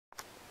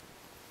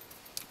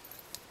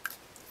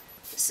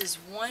this is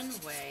one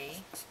way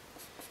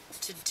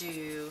to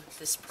do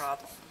this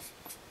problem.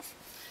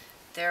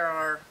 There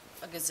are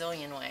a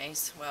gazillion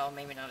ways. Well,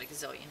 maybe not a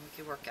gazillion. We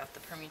could work out the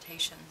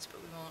permutations,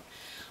 but we won't.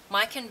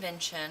 My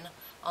convention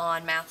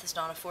on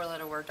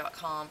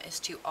mathisnotafourletterword.com is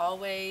to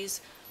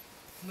always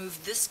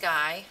move this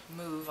guy,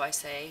 move I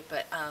say,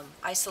 but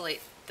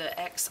isolate the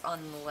x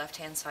on the left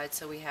hand side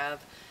so we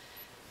have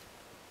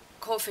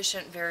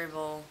coefficient,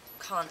 variable,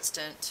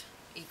 constant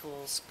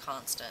equals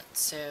constant.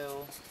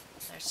 So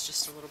there's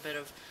just a little bit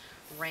of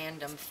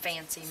random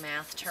fancy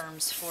math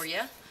terms for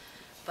you.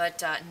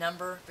 But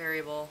number,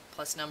 variable,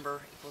 plus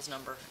number equals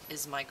number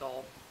is my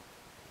goal.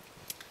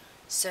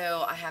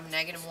 So I have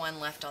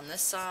 -1 left on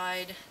this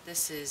side.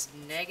 This is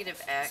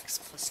 -x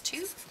plus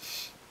 2.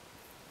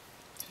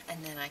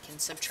 And then I can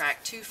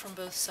subtract 2 from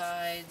both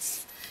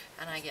sides.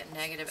 And I get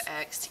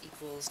 -x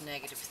equals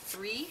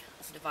 -3.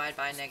 Divide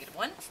by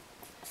 -1.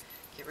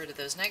 Get rid of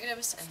those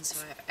negatives. And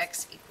so I have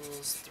x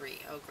equals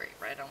 3. Oh great,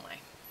 right on my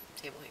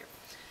table here.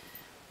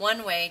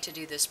 One way to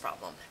do this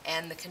problem,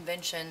 and the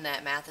convention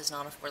that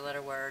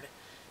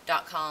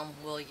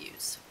mathisnotafourletterword.com will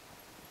use.